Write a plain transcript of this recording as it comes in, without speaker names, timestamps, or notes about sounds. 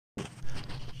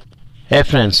Hey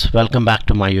friends, welcome back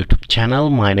to my YouTube channel.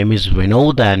 My name is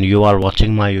Vinod and you are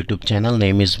watching my YouTube channel.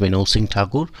 Name is Vinod Singh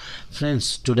Thakur.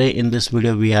 Friends, today in this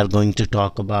video we are going to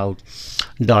talk about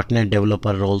 .NET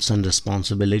developer roles and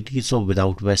responsibilities. So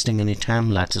without wasting any time,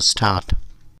 let's start.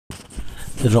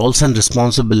 The roles and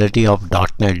responsibility of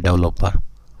 .NET developer.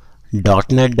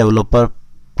 .NET developer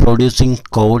producing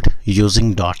code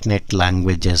using .NET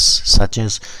languages such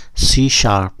as C#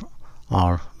 or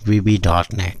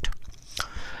VB.NET.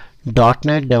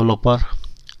 .NET developer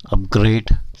upgrade,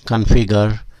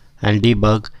 configure and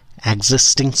debug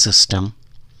existing system.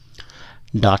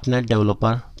 .NET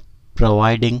developer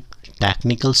providing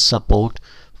technical support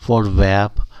for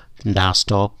web,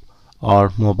 desktop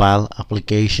or mobile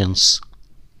applications.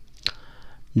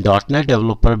 .NET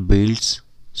developer builds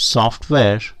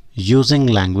software using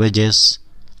languages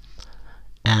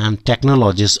and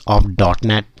technologies of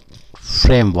 .NET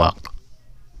framework.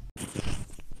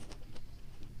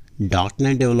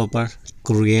 .NET developer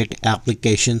create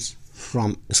applications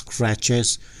from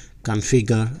scratches,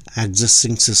 configure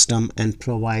existing system and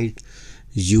provide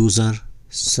user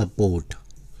support.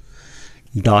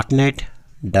 .NET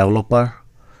developer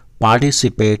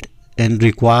participate in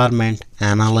requirement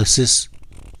analysis.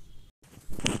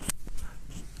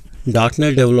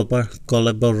 .NET developer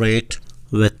collaborate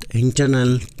with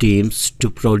internal teams to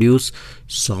produce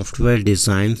software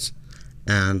designs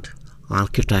and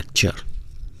architecture.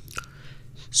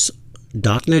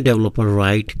 .NET developer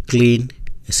write clean,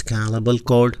 scalable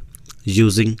code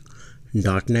using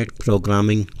 .NET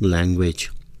programming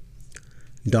language.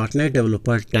 .NET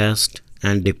developer test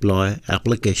and deploy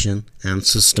application and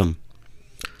system.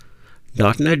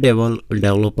 .NET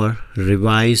developer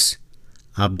revise,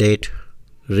 update,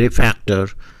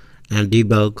 refactor and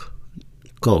debug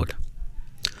code.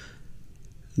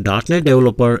 .NET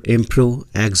developer improve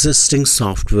existing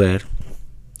software,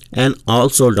 and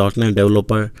also .NET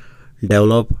developer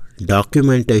develop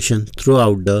documentation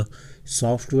throughout the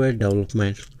software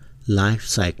development life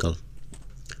cycle.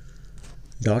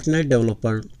 .NET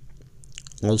developer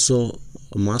also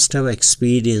must have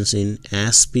experience in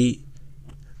ASP.NET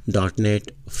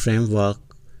framework,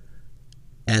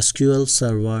 SQL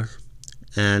Server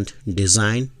and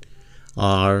design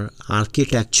or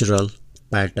architectural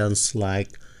patterns like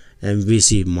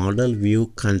MVC, model view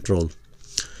control.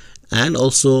 And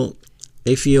also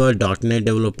if you are .NET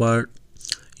developer,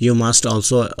 you must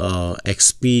also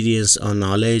experience or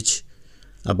knowledge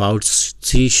about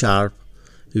C#,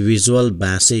 Visual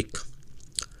Basic,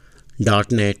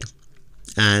 .NET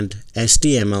and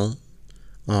HTML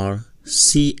or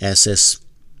CSS.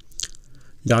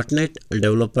 .NET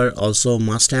developer also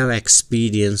must have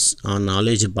experience or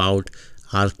knowledge about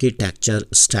architecture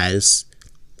styles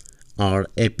or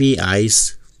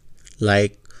APIs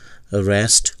like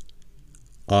REST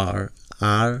or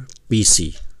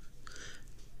RPC.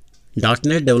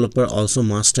 .NET developer also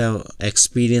must have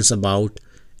experience about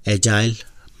agile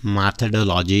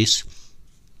methodologies.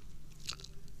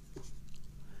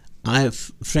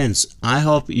 Friends, I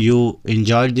hope you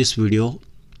enjoyed this video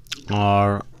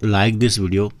or like this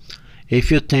video. If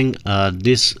you think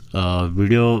this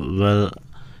video will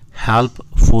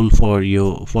helpful for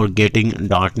you for getting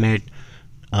 .NET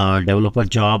developer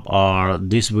job, or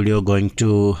this video going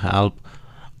to help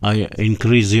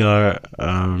increase your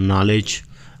knowledge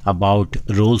about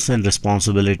roles and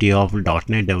responsibility of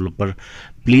 .NET developer,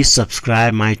 please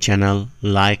subscribe my channel,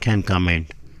 like and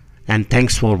comment, and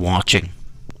thanks for watching.